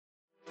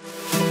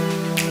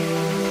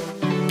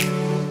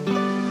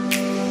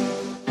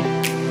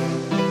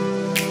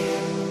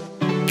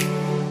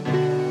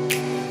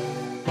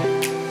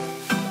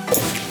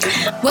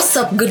What's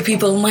up, good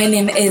people? My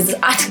name is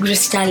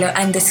 @Gristalo_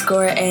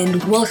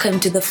 and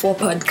welcome to the 4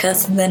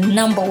 Podcast, the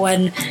number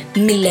one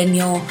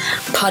millennial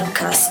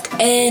podcast.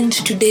 And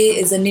today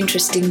is an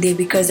interesting day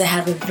because I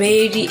have a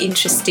very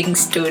interesting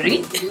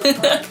story.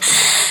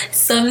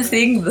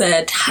 Something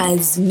that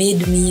has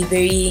made me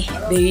very,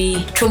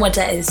 very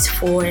traumatized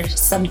for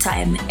some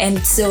time.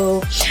 And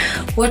so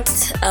what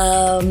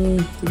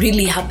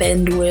really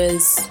happened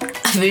was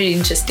a very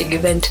interesting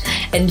event.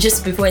 And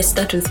just before I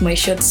start with my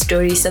short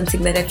story,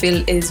 something that I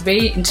feel is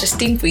very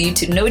interesting for you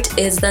to note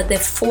is that the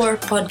 4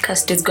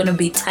 Podcast is going to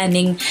be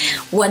turning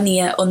 1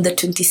 year on the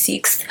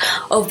 26th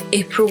of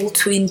April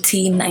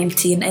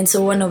 2019. And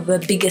so one of the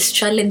biggest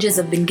challenges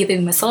I've been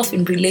giving myself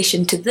in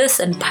relation to this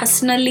and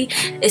personally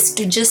is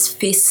to just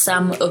face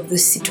some of the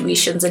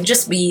situations and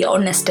just be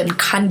honest and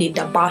candid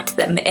about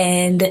them.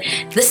 And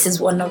this is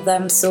one of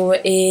them. So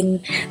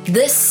in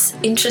this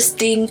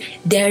interesting,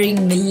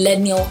 daring,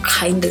 millennial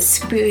kind of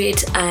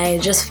spirit, I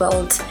just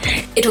felt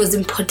it was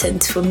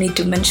important for me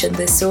to mention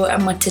this. So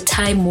I'm at a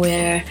time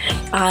where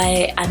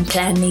I am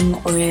planning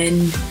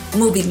on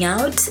moving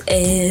out,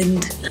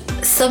 and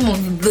some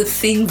of the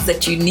things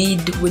that you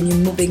need when you're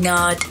moving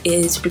out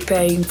is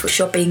preparing for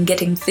shopping,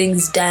 getting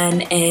things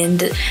done.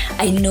 And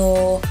I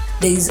know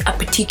there's a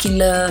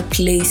particular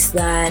place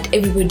that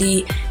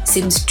everybody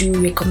seems to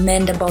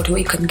recommend about where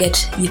you can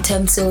get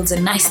utensils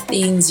and nice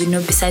things,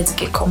 besides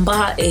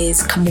Gikomba,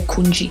 is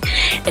Kamukunji.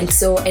 And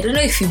so I don't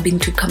know if you've been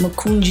to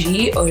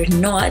Kamukunji or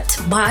not,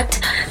 but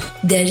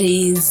there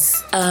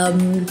is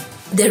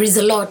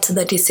a lot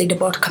that is said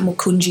about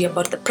Kamukunji,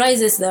 about the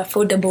prices, the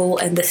affordable,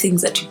 and the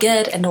things that you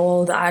get, and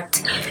all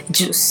that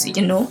juice,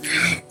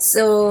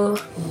 So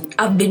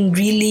I've been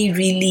really,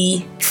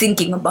 really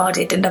thinking about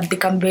it, and I've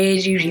become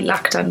very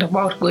reluctant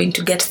about going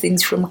to get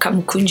things from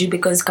Kamukunji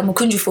because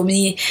Kamukunji for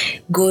me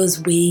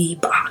goes way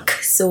back.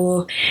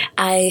 So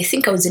I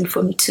think I was in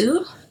Form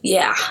 2.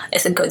 Yeah, I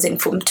think I was in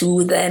Form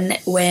 2 then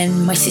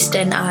when my sister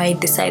and I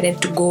decided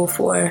to go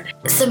for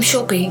some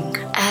shopping.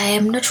 I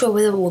am not sure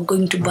whether we were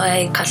going to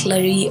buy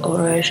cutlery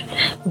or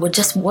we were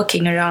just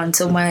walking around.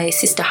 So my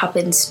sister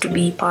happens to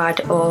be part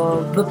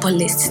of the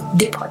police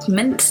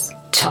department,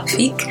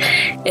 traffic,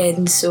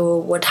 and so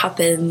what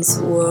happened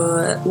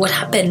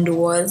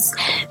was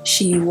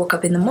she woke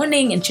up in the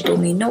morning and she told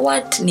me, you know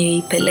what,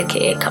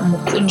 nipeleke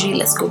Kamukunji,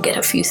 let's go get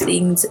a few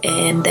things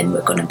and then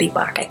we're gonna be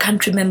back. I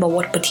can't remember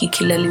what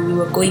particularly we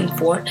were going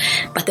for,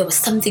 but there was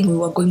something we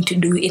were going to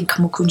do in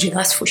Kamukunji,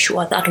 that's for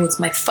sure. That was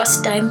my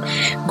first time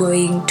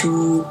going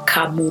to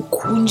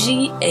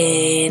Kamukunji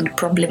and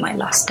probably my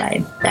last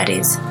time. That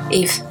is,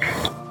 if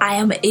I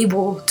am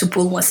able to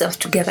pull myself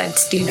together and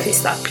still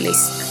face that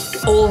place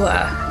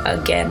over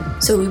again.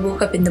 So we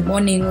woke up in the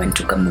morning, went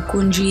to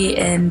Kamukunji,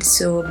 and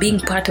so being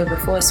part of the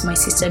force, my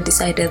sister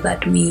decided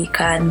that we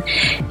can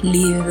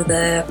leave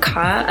the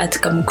car at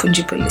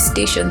Kamukunji police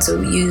station. So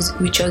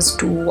we chose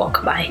to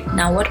walk by.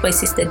 Now what my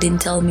sister didn't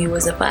tell me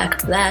was the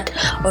fact that,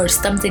 or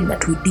something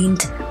that we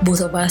didn't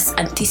both of us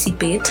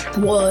anticipate,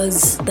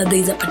 was that there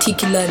is a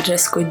particular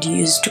dress code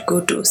used to go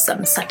to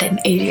some certain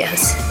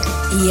areas.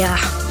 Yeah.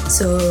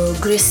 So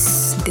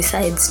Grace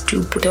decides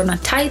to put on a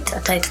tight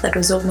that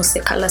was almost the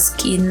color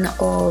scheme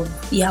of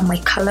my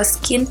color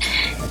scheme,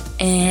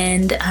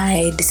 and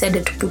I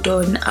decided to put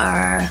on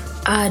a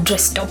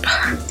dress top.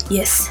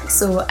 Yes,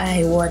 so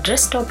I wore a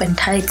dress top and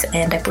tights,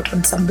 and I put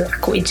on some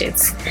black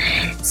wedges.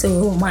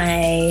 So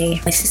my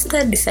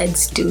sister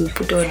decides to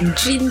put on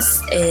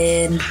jeans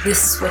and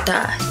this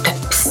sweater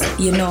tops,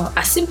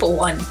 a simple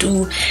one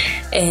too,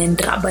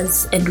 and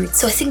rubbers and with.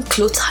 So I think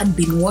clothes had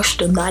been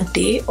washed on that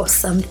day or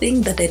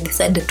something, that I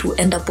decided to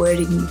end up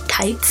wearing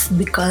tights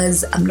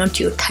because I'm not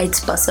your tights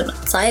person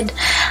outside.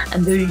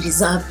 I'm very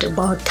reserved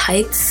about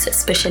tights,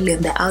 especially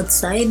on the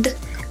outside,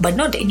 but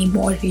not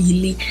anymore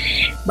really.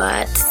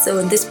 But so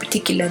on this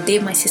particular day,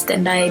 my sister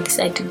and I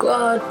decided to go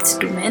out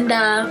to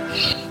Menda.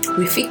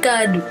 We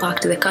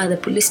parked the car at the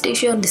police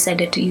station,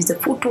 decided to use the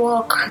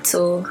footwalk,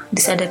 so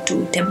decided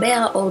to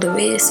tembea all the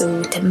way, so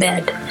we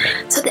tembeaed.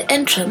 So the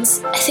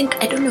entrance,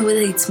 I don't know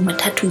whether it's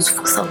matatus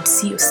for South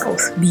C or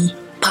South B,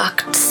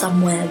 parked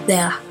somewhere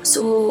there.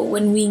 So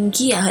when we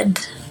geared,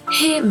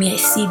 I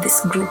see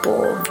this group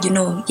of,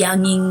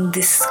 younging,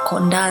 these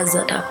kondas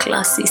that are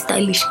classy,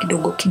 stylish,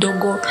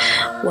 kidogo,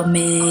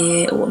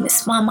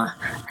 wamesimama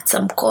at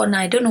some corner.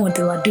 I don't know what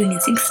they were doing. I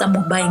think some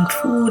were buying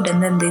food,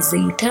 and then there's the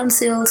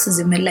utensils,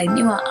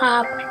 zimelainiwa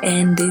up,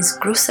 and there's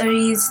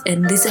groceries,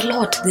 and there's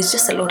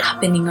just a lot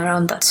happening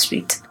around that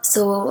street.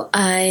 So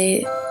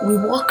we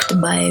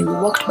walked by,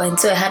 and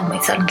so I had my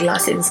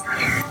sunglasses.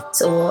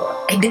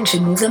 So I didn't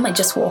remove them, I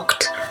just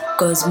walked.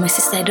 Because my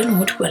sister, I don't know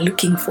what we were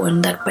looking for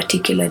on that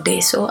particular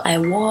day. So I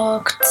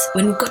walked.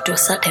 When we got to a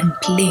certain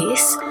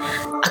place,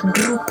 a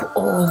group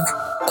of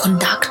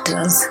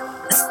conductors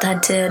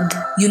started,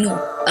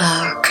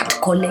 cut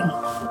catcalling.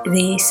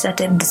 They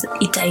started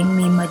eyeing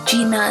me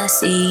majina,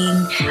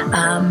 saying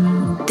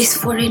this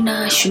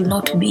foreigner should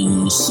not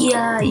be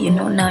here,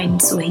 now in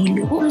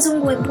Swahili.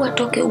 Mzungu hebu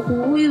atoke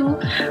huyu.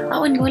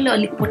 Hawa ni wale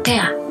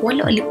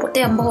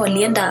walipotea ambao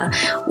walienda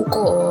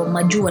huko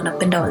majuu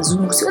wanapenda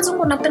wazungu. Si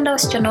wazungu wanapenda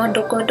wasichana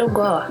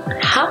wadogo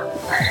hawa.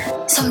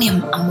 So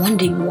I'm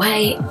wondering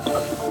why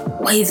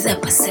is there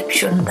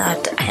perception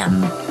that I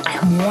am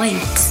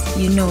white,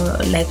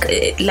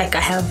 like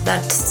I have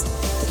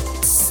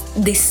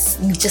this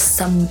just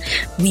some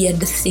weird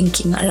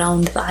thinking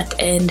around that.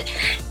 And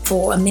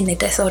for a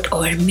minute I thought,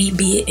 or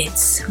maybe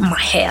it's my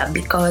hair,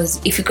 because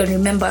if you can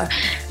remember,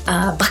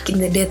 back in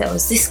the day there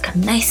was this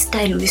nice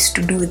style we used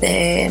to do,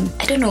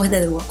 I don't know whether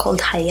they were called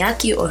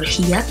hayaki or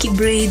hiyaki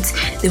braids.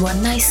 They were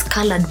nice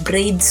colored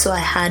braids, so I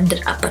had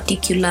a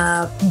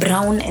particular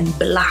brown and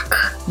black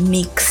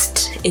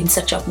mixed in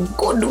such a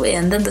good way.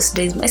 And then those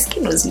days my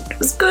skin was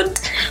good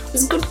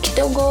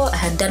kidogo. I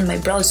had done my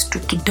brows too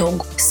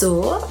kidogo,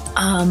 so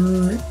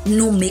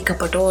no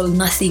makeup at all,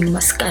 nothing,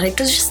 mascara, it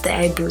was just the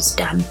eyebrows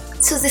done.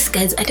 So these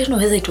guys, I don't know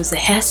whether it was the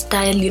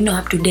hairstyle,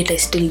 up to date I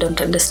still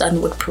don't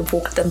understand what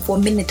provoked them. For a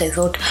minute I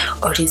thought,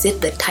 or is it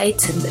the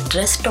tights and the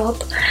dress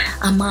top?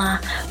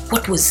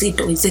 What was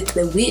it? Or is it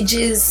the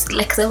wages?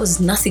 Like, there was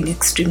nothing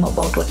extreme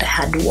about what I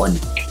had worn.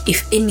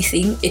 If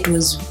anything, it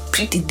was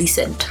pretty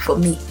decent for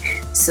me.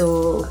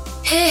 So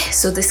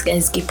these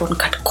guys keep on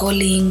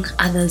catcalling,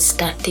 others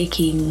start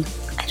taking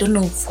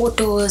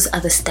photos,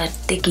 others start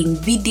taking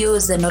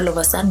videos, and all of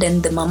a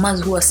sudden the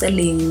mamas who are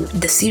selling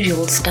the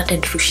cereals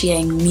started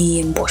sharing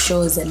me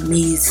mboshos and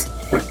maize,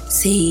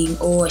 saying,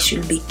 I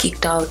should be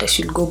kicked out, I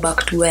should go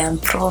back to where I'm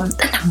from.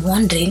 Then I'm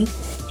wondering,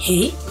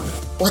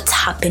 what's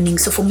happening?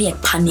 So for me, I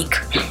panic.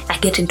 I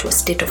get into a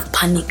state of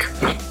panic.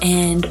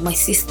 And my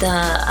sister,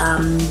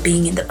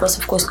 being in the process,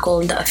 of course,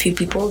 called a few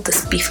people, the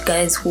spiff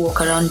guys who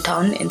walk around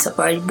town in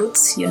safari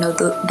boots,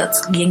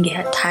 that's Genge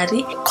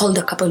Hatari, called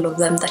a couple of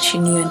them that she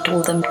knew and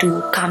told them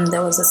to come.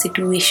 There was a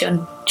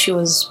situation she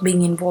was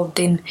being involved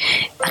in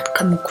at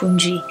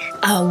Kamukunji.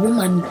 A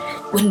woman,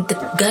 when the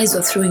guys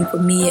were throwing for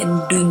me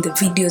and doing the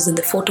videos and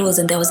the photos,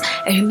 and I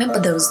remember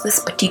there was this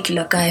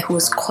particular guy who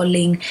was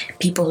calling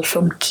people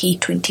from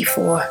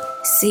K24,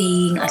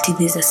 saying,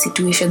 there's a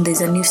situation,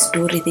 there's a new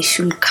story, they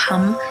should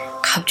come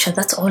capture.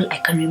 That's all I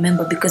can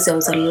remember, because there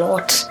was a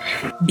lot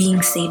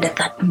being said at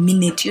that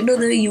minute. The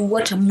way you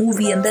watch a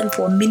movie and then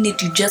for a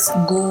minute you just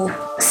go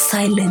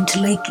silent,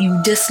 like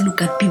you just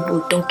look at people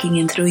talking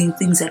and throwing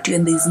things at you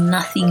and there's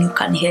nothing you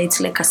can hear.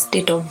 It's like a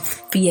state of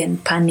fear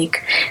and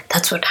panic.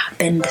 That's what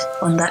happened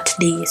on that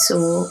day.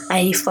 So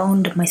I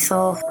found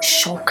myself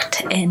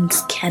shocked and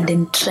scared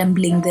and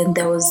trembling. Then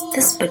there was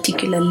this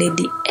particular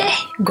lady,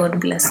 God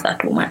bless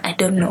that woman. I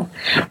don't know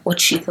what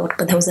she thought,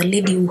 but there was a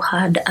lady who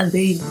had a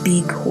very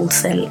big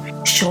wholesale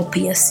shop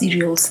here,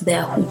 cereals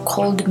there, who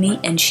called me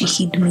and she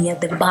hid me at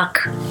the back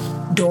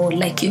door.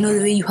 Like, the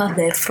way you have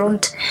the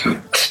front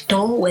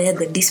store where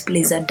the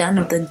displays are done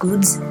of the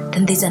goods,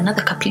 then there's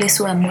another place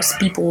where most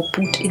people will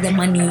put either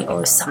money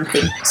or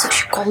something. So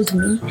she called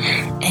me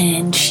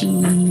and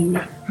she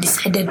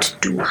decided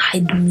to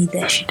hide me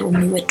there. She told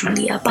me,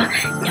 wetulia hapa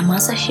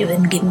nyamaza. She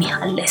even gave me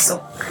her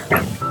leso,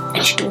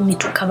 and she told me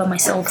to cover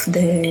myself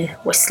the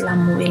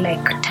Waislamu way,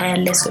 like tie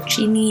leso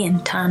chini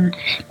and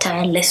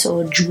tie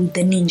leso juu,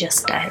 the ninja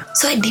style.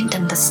 So I didn't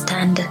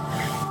understand.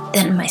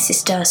 Then my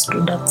sister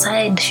stood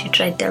outside. She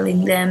tried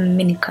telling them,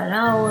 mini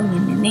karao,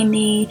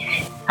 nini,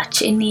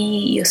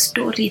 acheni, your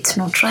story, it's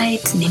not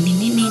right,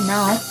 nini.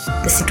 Now,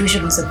 the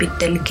situation was a bit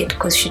delicate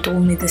because she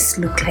told me this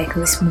looked like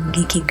this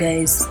Mungiki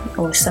guys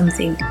or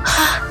something.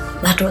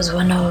 That was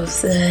one of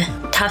the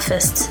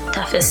toughest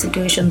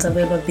situations I've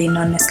ever been,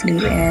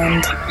 honestly.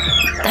 And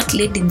that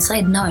lady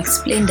inside now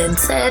explained and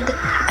said,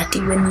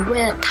 when you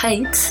wear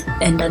tights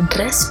and a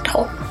dress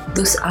top,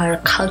 those are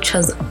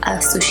cultures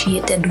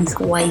associated with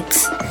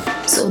whites.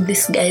 So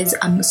these guys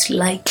are most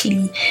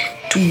likely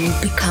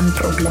to become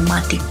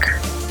problematic.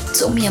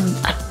 So me, I'm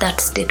at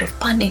that state of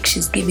panic.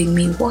 She's giving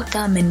me water,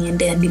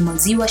 ameniendea hadi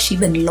maziwa. She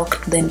even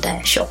locked the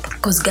entire shop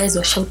because guys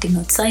were shouting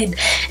outside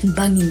and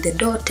banging the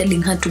door,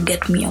 telling her to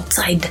get me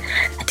outside.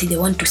 They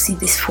want to see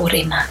this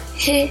foreigner.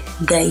 Hey,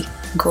 guy,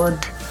 God,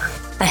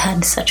 I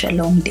had such a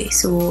long day.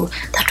 So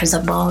that was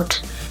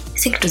about, I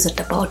think it was at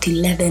about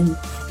 11.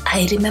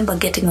 I remember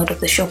getting out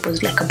of the shop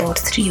was like about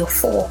 3 or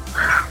 4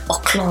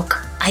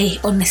 o'clock. I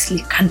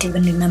honestly can't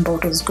even remember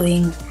what was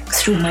going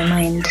through my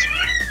mind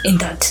in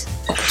that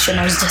occasion.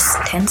 I was just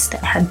tensed.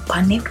 I had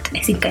panicked. I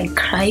think I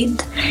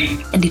cried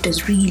and it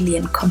was really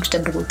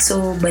uncomfortable.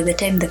 So by the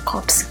time the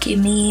cops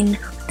came in,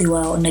 they were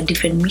on a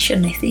different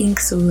mission, I think.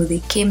 So they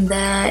came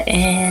there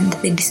and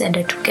they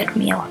decided to get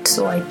me out.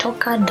 So I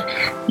talked,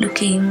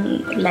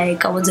 looking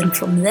like I wasn't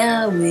from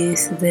there,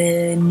 with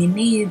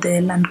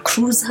the Land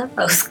Cruiser.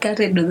 I was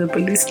carried with the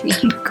police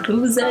Land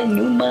Cruiser,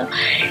 Nyuma.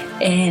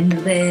 And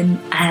then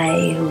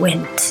I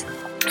went.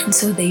 And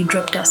so they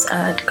dropped us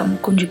at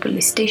Kamukunji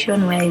police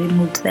station where I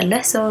removed the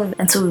lesson.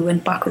 And so we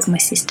went back with my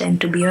sister. And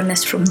to be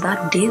honest, from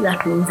that day,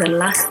 that was the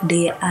last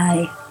day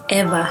I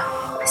ever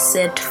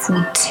set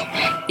foot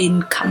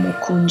in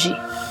Kamukunji.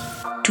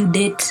 To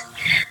date,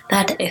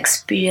 that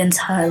experience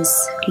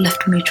has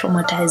left me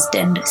traumatized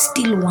and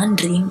still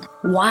wondering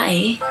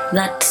why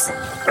that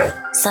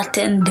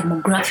certain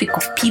demographic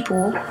of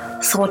people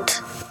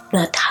thought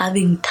that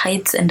having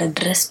tights and a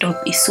dress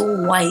top is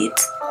so white.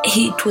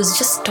 It was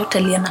just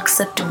totally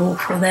unacceptable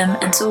for them.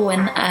 And so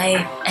when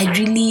I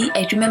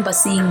remember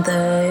seeing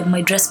the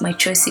my dress my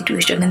choice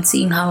situation and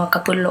seeing how a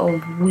couple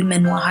of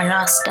women were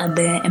harassed at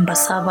the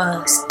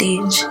Embasava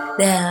stage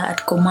there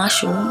at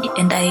Commercial,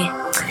 and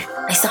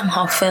I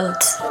somehow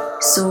felt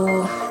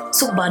so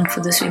bad for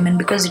those women,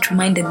 because it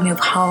reminded me of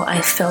how I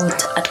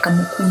felt at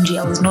Kamukunji.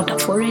 I was not a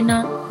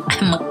foreigner.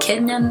 I'm a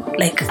Kenyan,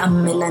 like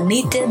I'm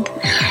melanated.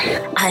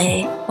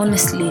 I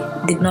honestly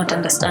did not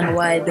understand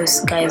why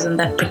those guys on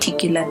that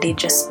particular day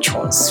just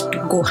chose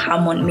to go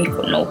ham on me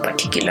for no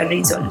particular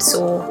reason.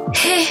 So,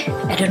 hey,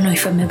 I don't know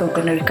if I'm ever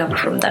going to recover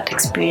from that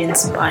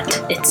experience,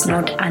 but it's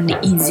not an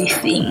easy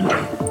thing,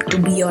 to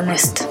be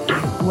honest.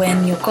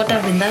 When you're caught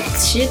up in that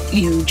shit,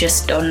 you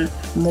just don't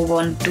move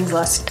on too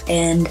fast.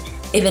 And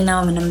even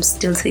now, when I'm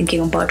still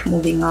thinking about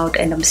moving out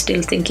and I'm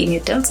still thinking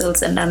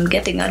utensils and I'm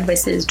getting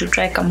advices to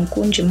try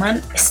Kamukunji,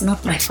 man, it's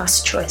not my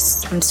first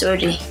choice. I'm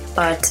sorry,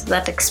 but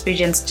that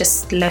experience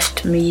just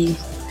left me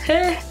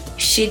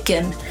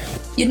shaken.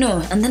 You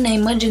know, and then I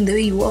imagine the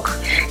way you walk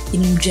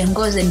in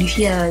Mjengos and you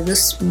hear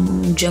those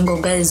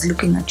Mjengo guys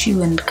looking at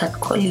you and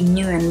catcalling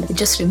you, and it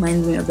just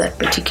reminds me of that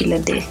particular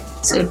day.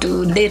 So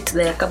to date,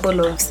 there are a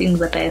couple of things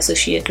that I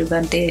associate with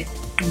that day,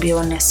 to be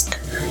honest.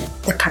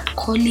 The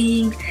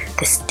catcalling,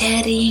 the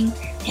staring,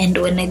 and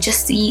when I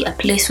just see a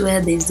place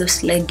where there's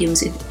those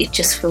legumes, it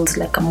just feels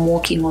like I'm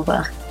walking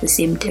over the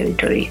same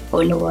territory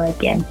all over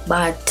again.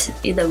 But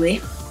either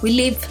way, we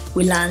live,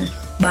 we learn.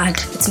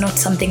 But it's not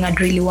something I'd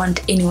really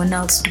want anyone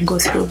else to go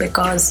through,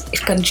 because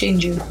it can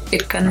change you.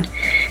 It can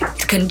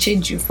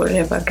change you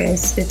forever,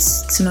 guys.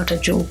 It's not a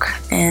joke.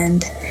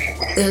 And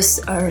those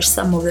are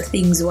some of the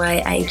things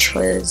why I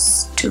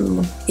chose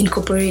to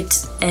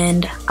incorporate,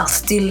 and I'll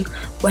still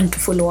want to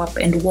follow up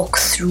and walk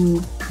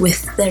through with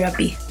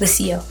therapy this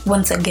year.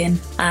 Once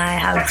again, I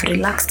have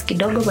relaxed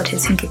kidogo, but I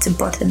think it's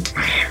important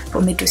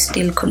for me to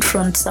still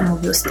confront some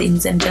of those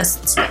things and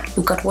just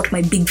look at what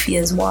my big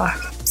fears were.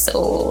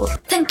 So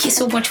thank you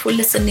so much for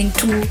listening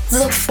to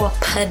the 4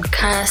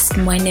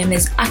 podcast. My name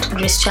is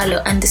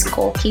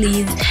 @GraceCharlo_.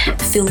 Please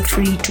feel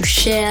free to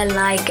share,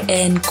 like,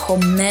 and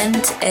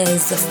comment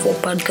as the 4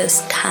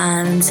 podcast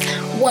turns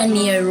 1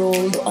 year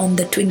old on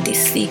the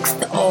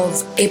 26th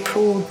of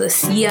April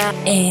this year.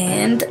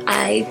 And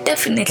I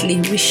definitely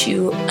wish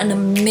you an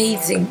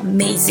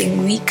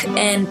amazing week,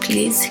 and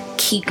please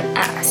kick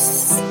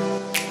ass.